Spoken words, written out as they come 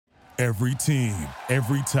Every team,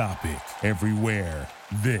 every topic, everywhere.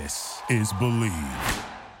 This is Believe.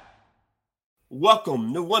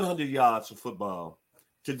 Welcome to 100 Yards of Football.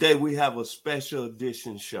 Today we have a special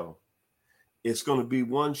edition show. It's going to be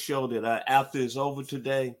one show that after it's over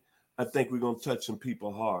today, I think we're going to touch some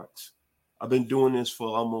people's hearts. I've been doing this for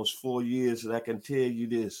almost 4 years, and I can tell you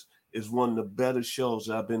this is one of the better shows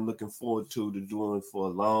that I've been looking forward to doing for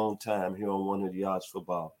a long time here on 100 Yards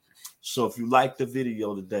Football. So if you like the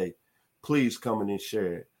video today, please come in and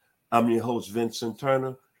share it. I'm your host, Vincent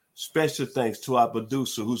Turner. Special thanks to our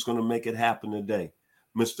producer who's going to make it happen today,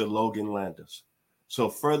 Mr. Logan Landers. So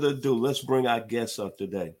further ado, let's bring our guest up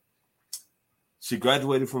today. She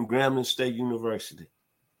graduated from Grambling State University.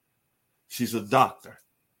 She's a doctor.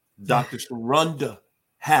 Dr. Sharonda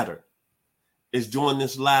Hatter is joining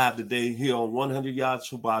us live today here on 100 Yards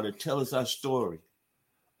Football to tell us our story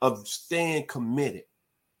of staying committed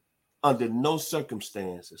under no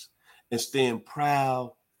circumstances and staying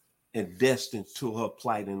proud and destined to her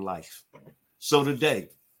plight in life. So today,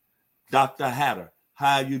 Dr. Hatter,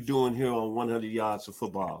 how are you doing here on 100 Yards of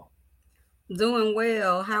Football? Doing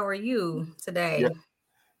well. How are you today?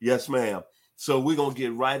 Yes, ma'am. So we're going to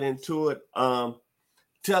get right into it. Tell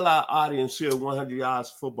our audience here, 100 Yards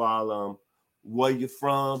Football, where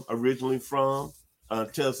you're originally from.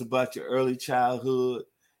 Tell us about your early childhood,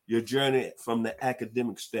 your journey from the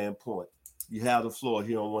academic standpoint. You have the floor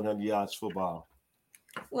here on 100 Yards Football.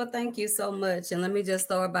 Well, thank you so much. And let me just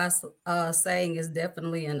start by saying it's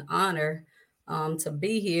definitely an honor to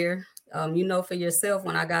be here. You know, for yourself,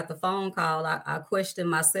 when I got the phone call, I questioned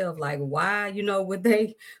myself, like, why, would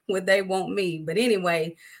they want me? But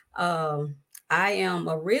anyway, I am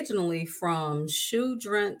originally from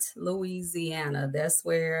Shudrant, Louisiana. That's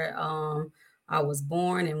where I was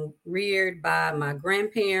born and reared by my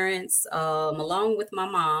grandparents, along with my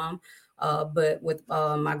mom. But with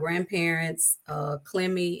my grandparents,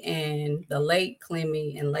 Clemmy and the late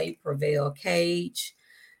Clemmy and late Prevail Cage.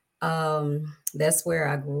 That's where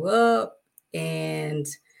I grew up. And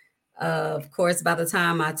of course, by the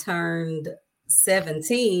time I turned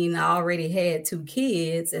 17, I already had 2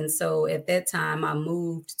 kids. And so at that time, I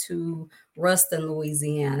moved to Ruston,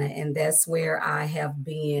 Louisiana. And that's where I have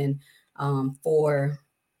been for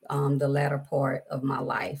the latter part of my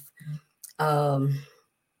life.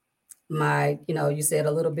 You said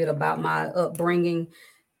a little bit about my upbringing.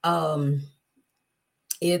 I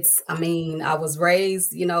was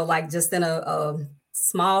raised, like just in a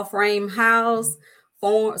small frame house,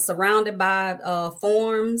 surrounded by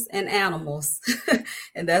farms and animals.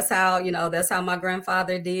 And that's how my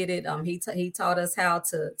grandfather did it. He taught us how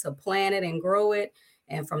to plant it and grow it.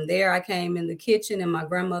 And from there I came in the kitchen and my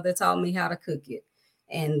grandmother taught me how to cook it.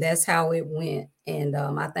 And that's how it went. And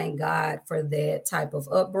I thank God for that type of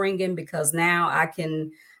upbringing, because now I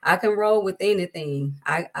can roll with anything.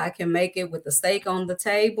 I can make it with a steak on the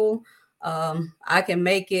table. I can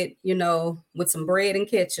make it, with some bread and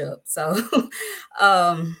ketchup. So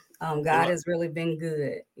God has really been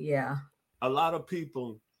good. Yeah. A lot of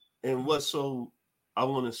people, and I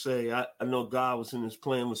want to say, I know God was in his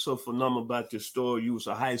plan, was so phenomenal about your story. You was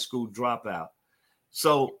a high school dropout.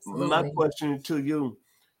 So absolutely. My question to you,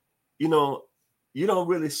 you don't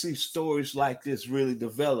really see stories like this really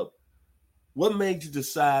develop. What made you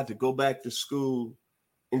decide to go back to school?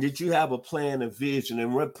 And did you have a plan and vision,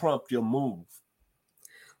 and what prompted your move?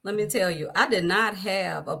 Let me tell you, I did not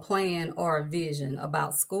have a plan or a vision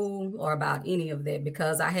about school or about any of that,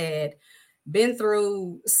 because I had been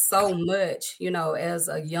through so much, as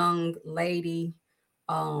a young lady.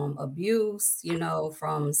 Abuse,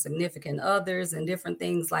 from significant others and different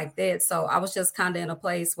things like that. So I was just kind of in a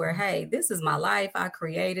place where, hey, this is my life. I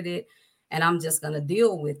created it and I'm just going to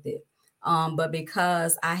deal with it. But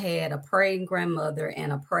because I had a praying grandmother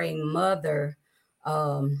and a praying mother,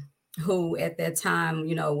 who at that time,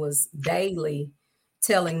 was daily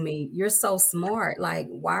telling me, you're so smart. Like,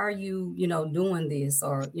 why are you, doing this,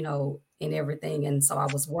 or, and everything. And so I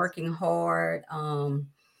was working hard,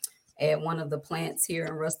 at one of the plants here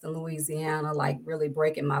in Ruston, Louisiana, like really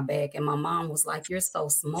breaking my back. And my mom was like, you're so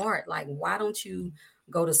smart. Like, why don't you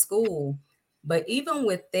go to school? But even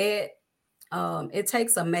with that, it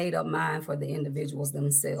takes a made up mind for the individuals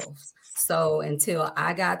themselves. So until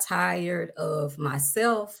I got tired of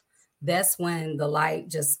myself, that's when the light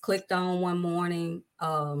just clicked on one morning.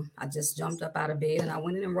 I just jumped up out of bed and I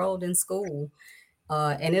went and enrolled in school.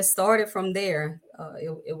 And it started from there.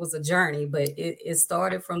 It was a journey, but it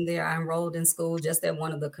started from there. I enrolled in school just at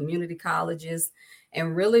one of the community colleges,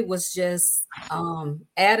 and really was just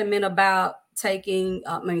adamant about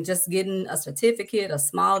just getting a certificate, a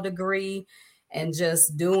small degree, and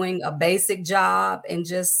just doing a basic job and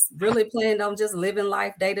just really planning on just living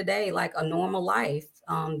life day to day, like a normal life.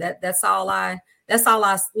 That's all I,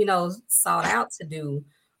 sought out to do.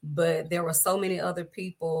 But there were so many other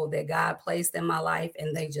people that God placed in my life,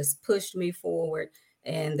 and they just pushed me forward.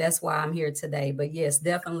 And that's why I'm here today. But yes,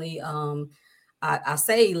 definitely. I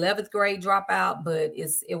say 11th grade dropout, but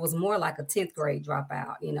it was more like a 10th grade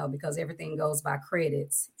dropout, because everything goes by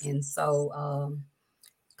credits. And so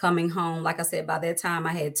coming home, like I said, by that time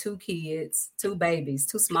I had 2 kids, 2 babies,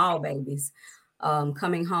 2 small babies.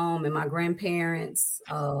 Coming home, and my grandparents,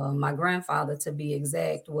 my grandfather to be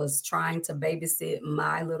exact, was trying to babysit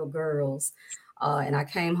my little girls. And I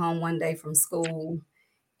came home one day from school,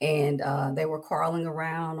 and they were crawling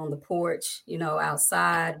around on the porch,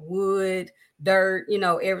 outside, wood, dirt,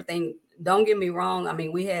 everything. Don't get me wrong. I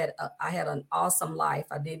mean, I had an awesome life.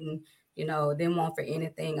 I didn't want for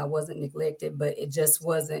anything. I wasn't neglected, but it just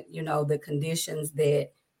wasn't, the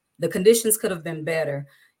conditions could have been better.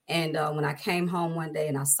 And when I came home one day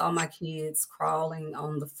and I saw my kids crawling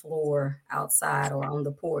on the floor outside or on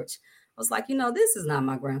the porch, I was like, this is not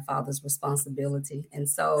my grandfather's responsibility. And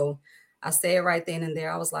so I said right then and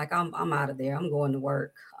there, I was like, I'm out of there. I'm going to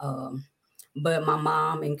work. But my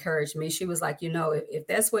mom encouraged me. She was like, if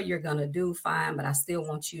that's what you're going to do, fine. But I still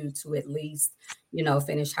want you to at least,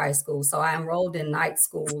 finish high school. So I enrolled in night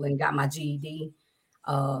school and got my GED.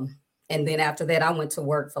 And then after that, I went to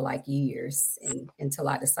work for like years until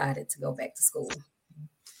I decided to go back to school.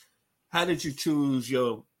 How did you choose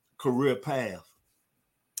your career path?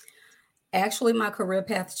 Actually, my career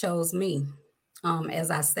path chose me.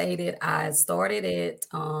 As I stated, I started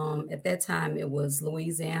at that time, it was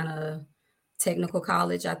Louisiana Technical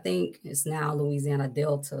College, I think. It's now Louisiana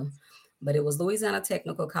Delta, but it was Louisiana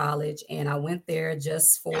Technical College. And I went there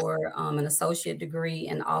just for an associate degree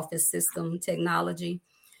in office system technology.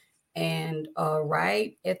 And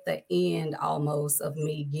right at the end almost of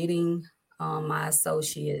me getting my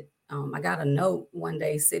associate, I got a note one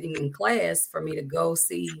day sitting in class for me to go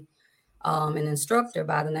see an instructor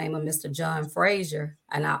by the name of Mr. John Frazier.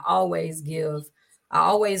 And I always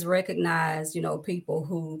recognize, people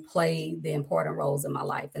who play the important roles in my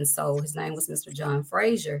life. And so his name was Mr. John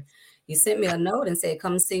Frazier. He sent me a note and said,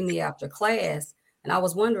 come see me after class. And I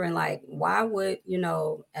was wondering, like, why would,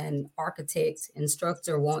 an architect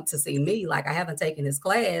instructor want to see me? Like, I haven't taken his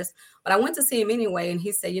class, but I went to see him anyway. And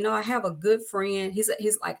he said, I have a good friend. He's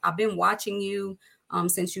like, I've been watching you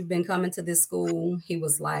since you've been coming to this school. He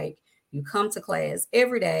was like, you come to class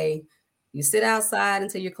every day. You sit outside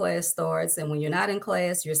until your class starts. And when you're not in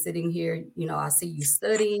class, you're sitting here, I see you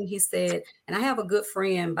studying, he said. And I have a good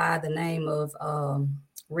friend by the name of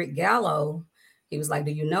Rick Gallo. He was like,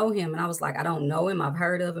 do you know him? And I was like, I don't know him. I've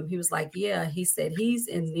heard of him. He was like, yeah. He said he's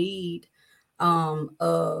in need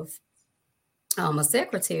of a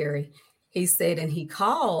secretary. He said, and he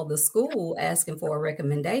called the school asking for a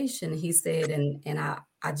recommendation. He said, and I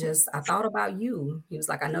thought about you. He was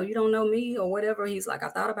like, I know you don't know me or whatever. He's like, I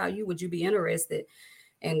thought about you. Would you be interested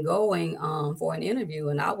in going for an interview?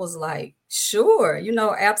 And I was like, sure,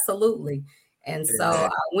 absolutely. And so I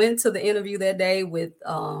went to the interview that day with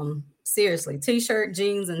seriously t-shirt,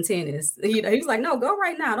 jeans, and tennis. He was like, no, go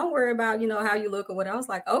right now. Don't worry about, how you look or what. I was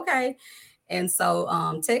like, okay. And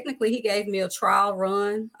so technically he gave me a trial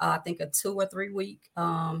run, I think a 2 or 3 week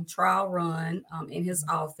trial run in his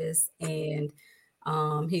office. And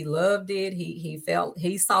he loved it. He felt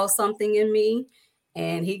he saw something in me,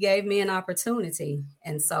 and he gave me an opportunity.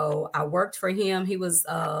 And so I worked for him. He was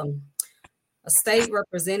a state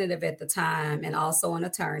representative at the time and also an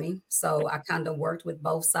attorney. So I kind of worked with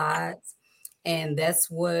both sides. And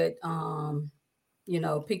that's what,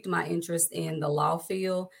 piqued my interest in the law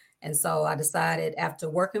field. And so I decided, after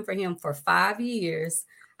working for him for 5 years,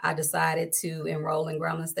 I decided to enroll in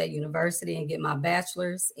Grambling State University and get my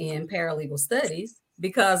bachelor's in paralegal studies,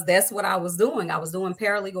 because that's what I was doing. I was doing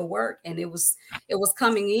paralegal work, and it was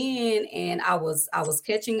coming in, and I was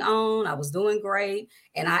catching on. I was doing great,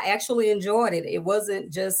 and I actually enjoyed it. It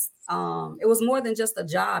wasn't just it was more than just a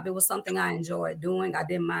job. It was something I enjoyed doing. I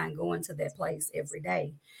didn't mind going to that place every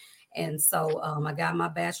day. And so I got my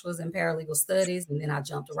bachelor's in paralegal studies, and then I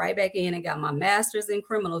jumped right back in and got my master's in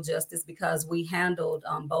criminal justice, because we handled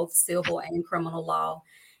both civil and criminal law.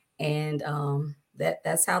 And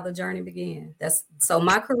that's how the journey began. So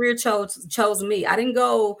my career chose me. I didn't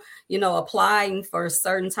go, applying for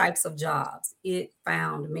certain types of jobs. It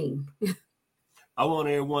found me. I want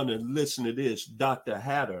everyone to listen to this. Dr.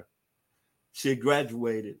 Hatter, she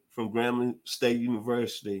graduated from Grambling State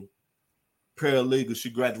University. Paralegal, she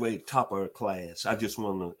graduated top of her class. I just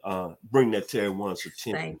want to bring that to everyone's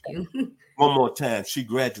attention. Thank you. One more time, she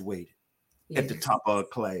graduated. at the top of a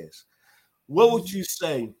class. What would you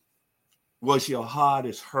say was your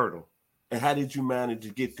hardest hurdle? And how did you manage to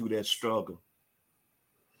get through that struggle?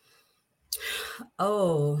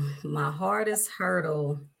 Oh, my hardest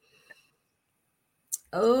hurdle.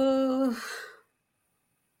 Oh,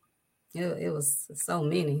 it was so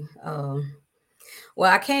many.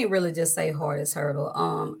 Well, I can't really just say hardest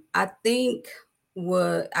hurdle. I think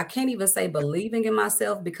what I can't even say believing in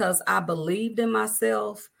myself because I believed in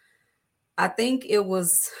myself. I think it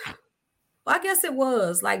was, well, I guess it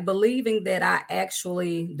was like believing that I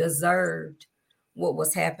actually deserved what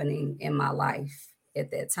was happening in my life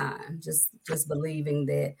at that time. Just believing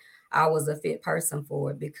that I was a fit person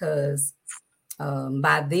for it because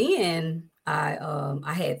by then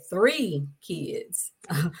I had three kids.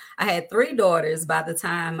 I had three daughters by the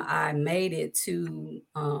time I made it to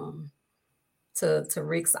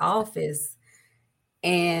Rick's office,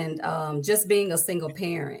 and just being a single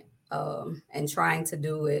parent and trying to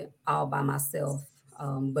do it all by myself.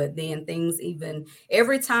 But then things, even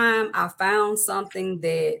every time I found something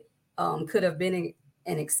that could have been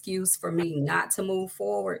an excuse for me not to move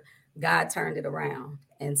forward, God turned it around.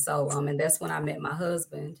 And so, and that's when I met my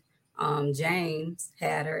husband, James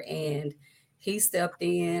Hatter, and he stepped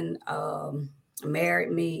in,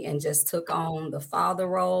 married me, and just took on the father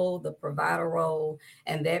role, the provider role,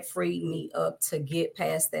 and that freed me up to get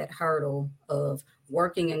past that hurdle of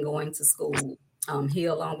working and going to school. He,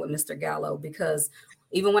 along with Mr. Gallo, because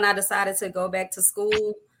even when I decided to go back to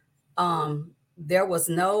school, there was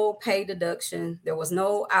no pay deduction, there was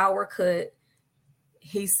no hour cut.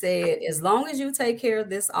 He said, as long as you take care of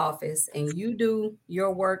this office and you do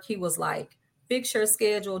your work, he was like, fix your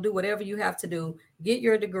schedule, do whatever you have to do, get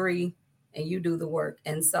your degree, and you do the work.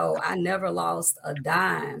 And so I never lost a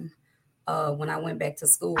dime when I went back to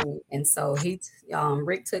school. And so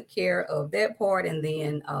Rick took care of that part. And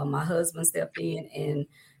then my husband stepped in and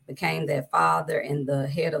became that father and the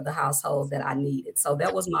head of the household that I needed. So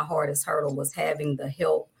that was my hardest hurdle, was having the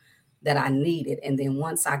help that I needed. And then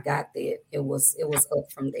once I got that, it was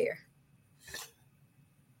up from there.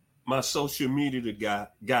 My social media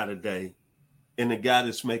guy today, and the guy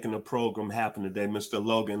that's making the program happen today, Mr.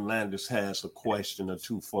 Logan Landers, has a question or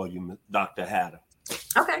two for you, Dr. Hatter.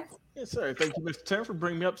 Okay. Yes, sir. Thank you, Mr. Turner, for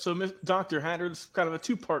bringing me up. So, Dr. Hatter, it's kind of a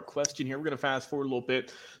two-part question here. We're going to fast forward a little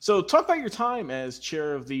bit. So, talk about your time as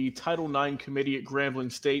chair of the Title IX committee at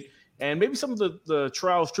Grambling State, and maybe some of the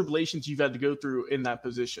trials, tribulations you've had to go through in that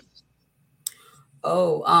position.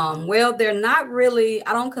 Oh, well, they're not really,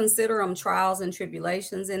 I don't consider them trials and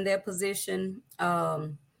tribulations in that position.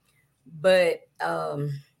 But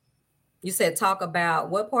you said talk about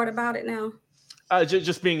what part about it now?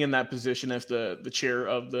 Just being in that position as the chair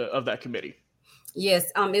of that committee.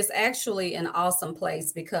 Yes, it's actually an awesome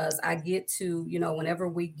place because I get to, whenever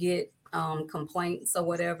we get complaints or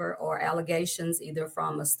whatever, or allegations either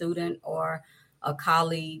from a student or a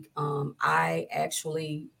colleague, I'm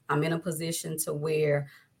in a position to where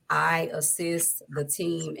I assist the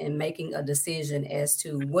team in making a decision as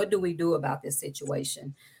to what do we do about this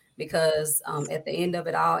situation. Because at the end of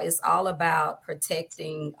it all, it's all about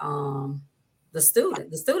protecting the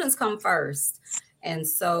student. The students come first. And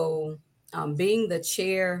so being the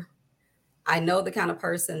chair, I know the kind of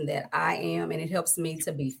person that I am, and it helps me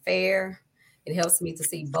to be fair. It helps me to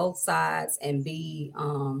see both sides and be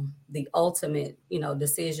the ultimate,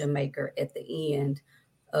 decision maker at the end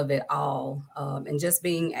of it all. And just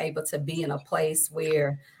being able to be in a place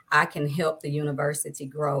where I can help the university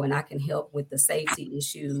grow, and I can help with the safety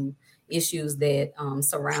issues that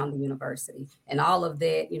surround the university. And all of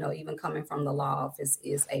that, even coming from the law office,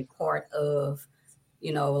 is a part of,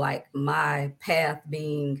 like my path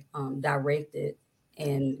being directed,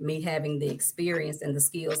 and me having the experience and the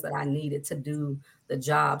skills that I needed to do the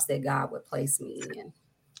jobs that God would place me in.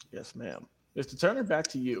 Yes, ma'am. Mr. Turner, back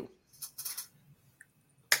to you.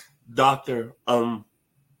 Doctor,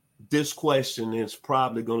 this question is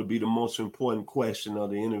probably going to be the most important question of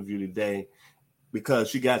the interview today,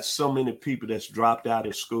 because you got so many people that's dropped out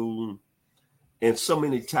of school and so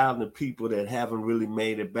many talented people that haven't really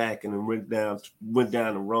made it back and went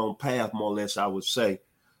down the wrong path, more or less, I would say.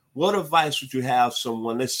 What advice would you have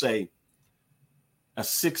someone, let's say a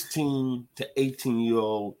 16 to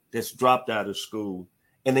 18-year-old that's dropped out of school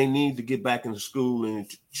and they need to get back into school and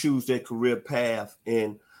choose their career path,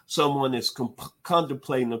 and someone that's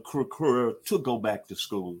contemplating a career to go back to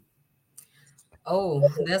school? Oh,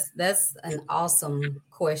 that's an awesome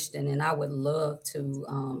question, and I would love to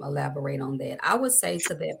elaborate on that. I would say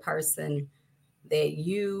to that person that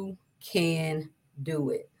you can do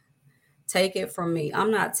it. Take it from me.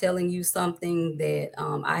 I'm not telling you something that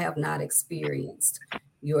I have not experienced.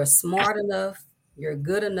 You're smart enough, you're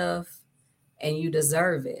good enough, and you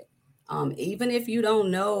deserve it. Even if you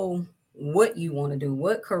don't know what you want to do,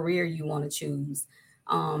 what career you want to choose,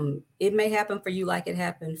 it may happen for you like it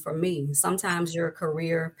happened for me. Sometimes your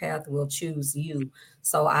career path will choose you.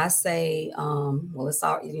 So I say, well, it's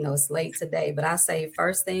all, it's late today, but I say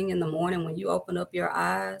first thing in the morning when you open up your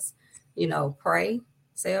eyes, pray,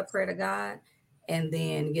 say a prayer to God, and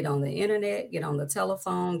then get on the internet, get on the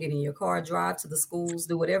telephone, get in your car, drive to the schools,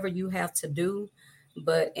 do whatever you have to do,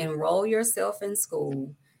 but enroll yourself in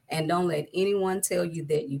school, and don't let anyone tell you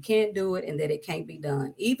that you can't do it and that it can't be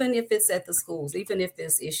done. Even if it's at the schools, even if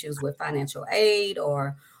there's issues with financial aid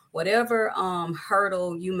or whatever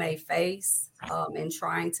hurdle you may face in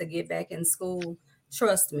trying to get back in school,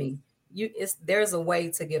 trust me, there's a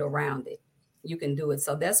way to get around it. You can do it.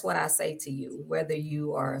 So that's what I say to you, whether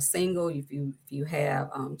you are single, if you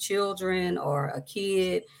have children or a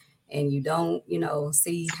kid and you don't,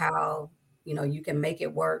 see how, you can make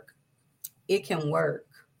it work. It can work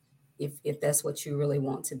if that's what you really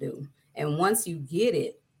want to do. And once you get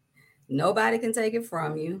it, nobody can take it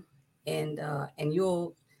from you. And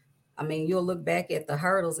you'll look back at the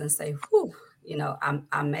hurdles and say, whew,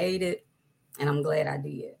 I made it and I'm glad I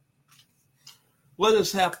did. What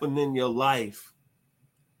has happened in your life,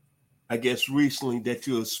 I guess, recently that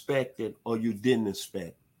you expected or you didn't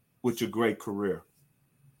expect with your great career?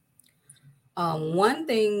 One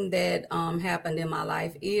thing that happened in my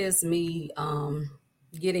life is me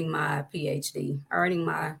getting my PhD, earning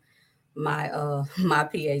my my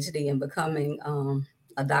PhD, and becoming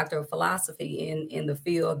a doctor of philosophy in the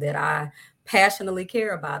field that I passionately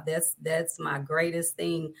care about. That's my greatest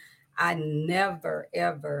thing. I never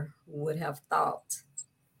ever would have thought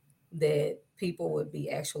that people would be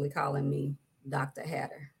actually calling me Dr.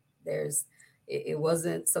 Hatter. It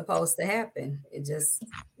wasn't supposed to happen. It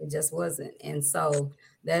just wasn't. And so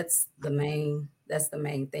that's the main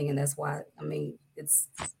thing. And that's why,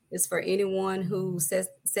 it's for anyone who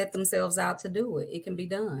set themselves out to do it. It can be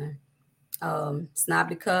done. It's not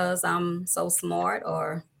because I'm so smart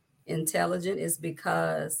or intelligent. It's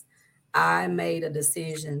because I made a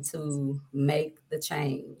decision to make the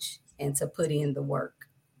change and to put in the work.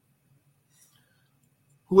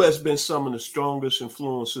 Who has been some of the strongest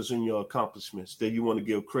influences in your accomplishments that you want to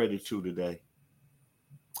give credit to today?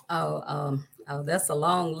 That's a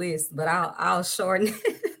long list, but I'll shorten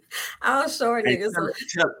it. I'll shorten Hey, it.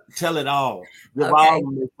 tell it all. Give all Okay.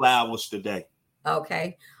 of the flowers today.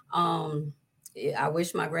 Okay. I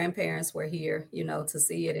wish my grandparents were here, to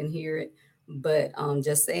see it and hear it. But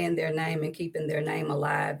just saying their name and keeping their name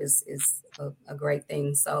alive is a great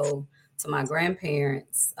thing. So to my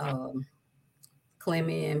grandparents,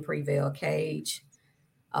 Clemmy and Prevail Cage,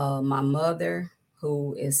 my mother,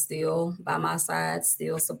 who is still by my side,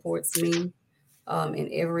 still supports me in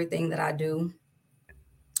everything that I do.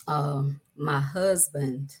 My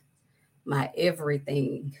husband, my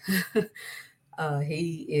everything.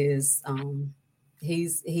 He is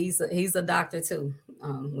he's a doctor too.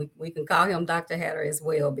 We can call him Dr. Hatter as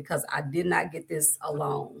well, because I did not get this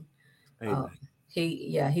alone. Amen.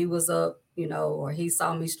 He was up, or he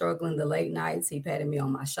saw me struggling the late nights. He patted me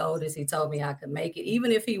on my shoulders. He told me I could make it,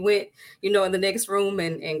 even if he went, in the next room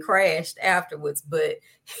and crashed afterwards. But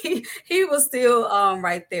he was still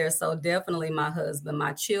right there. So definitely my husband,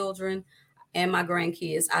 my children, and my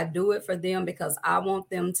grandkids. I do it for them because I want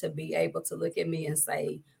them to be able to look at me and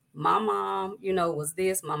say, my mom, was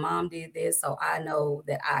this, my mom did this, so I know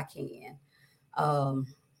that I can. Um,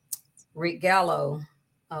 Rick Gallo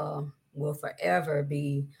will forever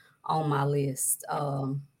be on my list,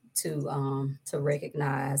 to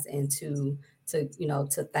recognize and to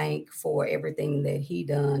thank for everything that he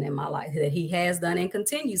done in my life, that he has done and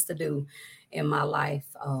continues to do in my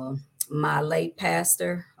life. My late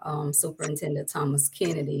pastor, Superintendent Thomas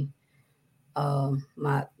Kennedy,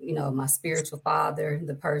 my spiritual father,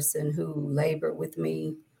 the person who labored with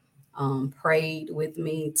me, prayed with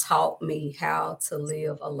me, taught me how to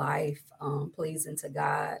live a life pleasing to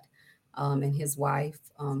God, and his wife,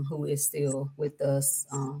 who is still with us,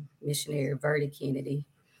 missionary Verdi Kennedy.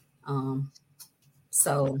 Um,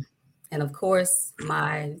 so, and of course,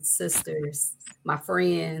 my sisters, my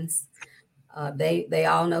friends, they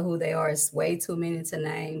all know who they are. It's way too many to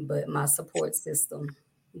name, but my support system,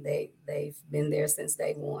 they've been there since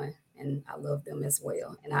day one, and I love them as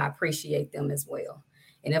well, and I appreciate them as well.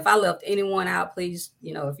 And if I left anyone out, please,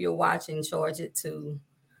 if you're watching, charge it to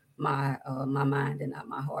my mind and not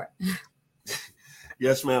my heart.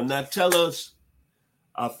 Yes, ma'am. Now tell us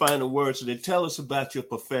our final words today. Tell us about your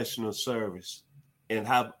professional service and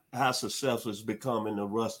how successful it's become in the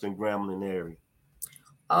Ruston Grambling area.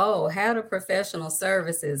 Oh, how to professional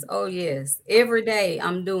services. Oh yes. Every day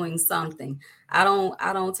I'm doing something. I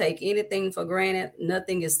don't take anything for granted.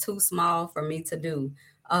 Nothing is too small for me to do.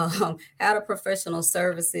 How to professional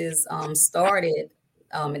services started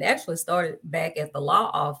it actually started back at the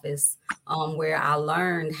law office where I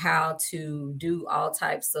learned how to do all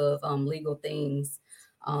types of legal things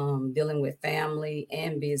dealing with family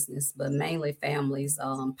and business, but mainly families.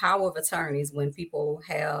 Power of attorneys when people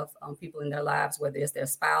have people in their lives, whether it's their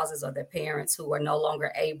spouses or their parents who are no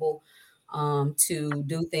longer able to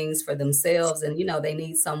do things for themselves. And, they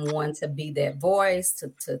need someone to be that voice,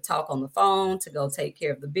 to talk on the phone, to go take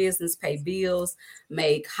care of the business, pay bills,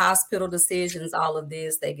 make hospital decisions, all of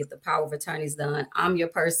this. They get the power of attorneys done. I'm your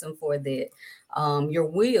person for that. Your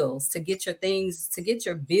wills to get your things, to get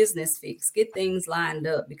your business fixed, get things lined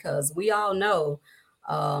up, because we all know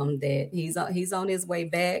that he's on his way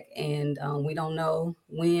back, and we don't know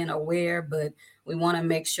when or where, but we want to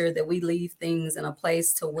make sure that we leave things in a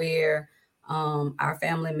place to where our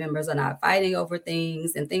family members are not fighting over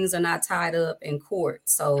things and things are not tied up in court.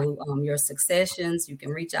 So your successions, you can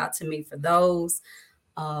reach out to me for those.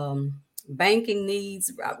 Banking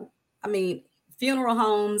needs, I mean, funeral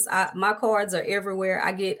homes, my cards are everywhere.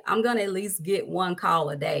 I'm gonna at least get one call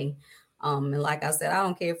a day. And like I said, I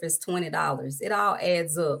don't care if it's $20. It all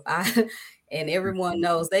adds up. And everyone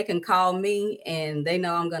knows they can call me and they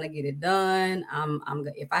know I'm gonna get it done.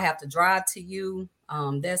 If I have to drive to you,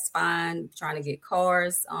 that's fine. Trying to get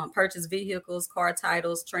cars, purchase vehicles, car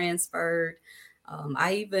titles transferred.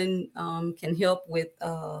 I even can help with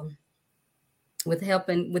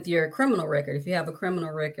helping with your criminal record. If you have a criminal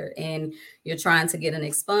record and you're trying to get an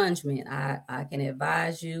expungement, I can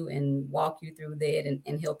advise you and walk you through that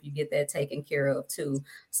and help you get that taken care of too.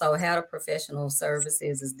 So how to professional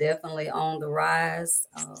services is definitely on the rise.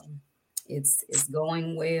 It's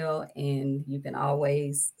going well, and you can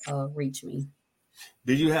always reach me.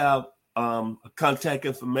 Do you have contact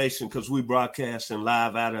information? Because we broadcasting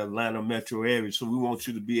live out of Atlanta metro area. So we want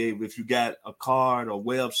you to be able, if you got a card or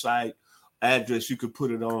website, address, you could put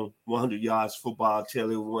it on 100 Yards Football, tell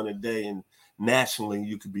everyone a day, and nationally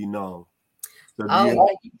you could be known. So I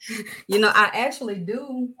actually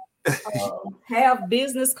do have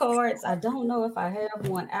business cards. I don't know if I have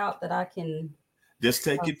one out that I can. Just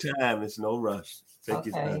take your time. It's no rush. Take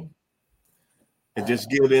your time. And just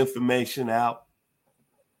give the information out.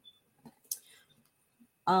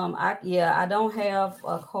 I don't have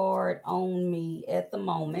a card on me at the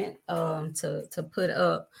moment to put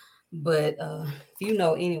up, but if you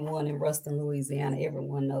know anyone in Ruston, Louisiana,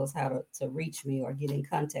 everyone knows how to reach me or get in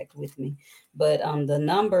contact with me. But the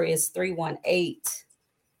number is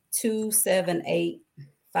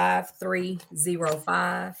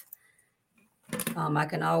 318-278-5305. I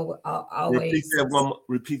can always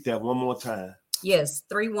repeat that one more time. Yes,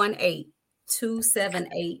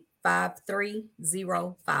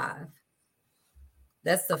 318-278-5305.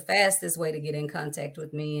 That's the fastest way to get in contact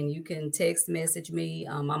with me. And you can text message me.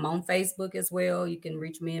 I'm on Facebook as well. You can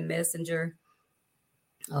reach me in Messenger.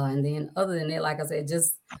 And then other than that, like I said,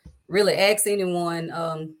 just really ask anyone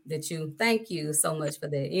thank you so much for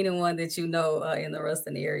that. Anyone that you know in the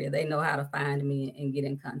Ruston area, they know how to find me and get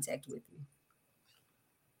in contact with me.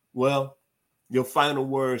 Well, your final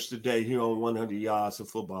words today here on 100 Yards of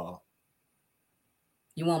Football.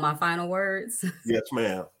 You want my final words? Yes,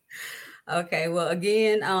 ma'am. Okay, well,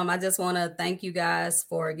 again, I just want to thank you guys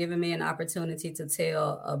for giving me an opportunity to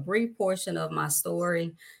tell a brief portion of my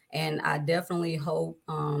story. And I definitely hope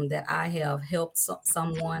that I have helped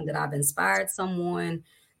someone, that I've inspired someone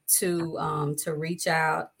to reach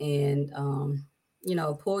out and,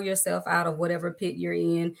 pull yourself out of whatever pit you're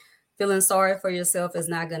in. Feeling sorry for yourself is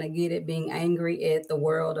not going to get it. Being angry at the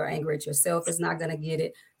world or angry at yourself is not going to get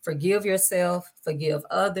it. Forgive yourself, forgive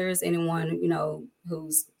others, anyone,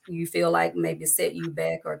 who's you feel like maybe set you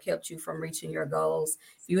back or kept you from reaching your goals.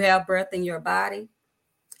 If you have breath in your body,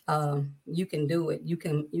 you can do it. You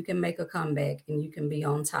can make a comeback and you can be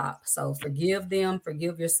on top. So forgive them,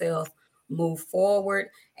 forgive yourself, move forward.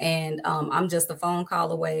 And I'm just a phone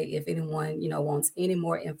call away if anyone, wants any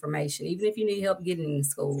more information. Even if you need help getting in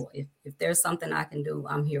school, if there's something I can do,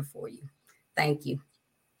 I'm here for you. Thank you.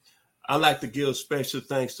 I'd like to give special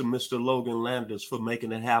thanks to Mr. Logan Landers for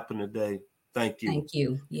making it happen today. Thank you. Thank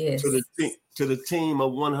you. Yes. To the team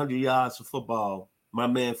of 100 Yards of Football, my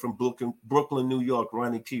man from Brooklyn, New York,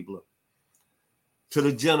 Ronnie Keebler. To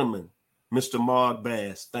the gentleman, Mr. Mark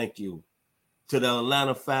Bass, thank you. To the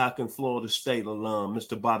Atlanta Falcon, Florida State alum,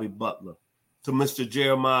 Mr. Bobby Butler. To Mr.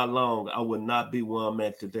 Jeremiah Long, I would not be where I'm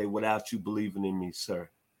at today without you believing in me, sir.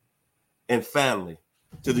 And finally,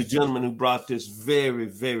 to the gentleman who brought this very,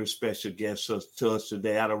 very special guest to us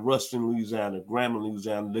today out of Ruston, Louisiana, Grambling,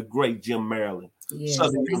 Louisiana, the great Jim Maryland,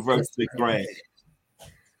 Southern University grad.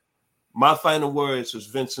 My final words is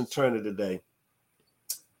Vincent Turner today.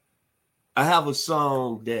 I have a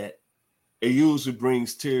song that it usually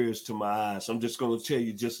brings tears to my eyes. I'm just going to tell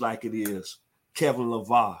you just like it is. Kevin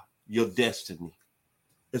LeVar, Your Destiny.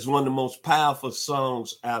 It's one of the most powerful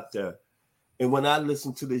songs out there. And when I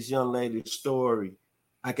listen to this young lady's story,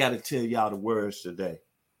 I got to tell y'all the words today.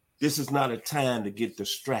 This is not a time to get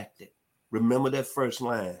distracted. Remember that first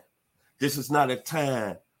line. This is not a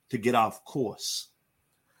time to get off course.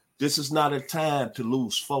 This is not a time to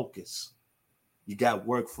lose focus. You got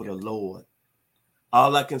work for the Lord.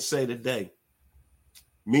 All I can say today,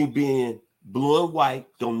 me being blue and white,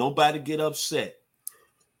 don't nobody get upset.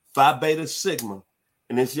 Phi Beta Sigma,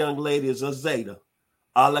 and this young lady is a Zeta.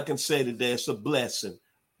 All I can say today is a blessing.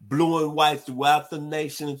 Blue and white throughout the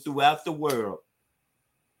nation and throughout the world.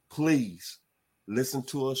 Please listen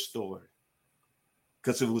to her story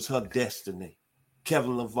because it was her destiny.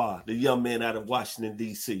 Kevin LeVar, the young man out of Washington,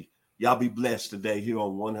 D.C. Y'all be blessed today here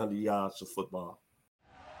on 100 Yards of Football.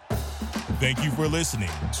 Thank you for listening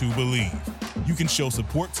to Believe. You can show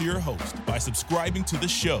support to your host by subscribing to the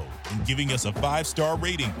show and giving us a 5-star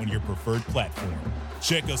rating on your preferred platform.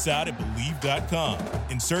 Check us out at Believe.com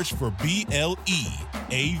and search for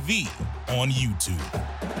BLEAV on YouTube.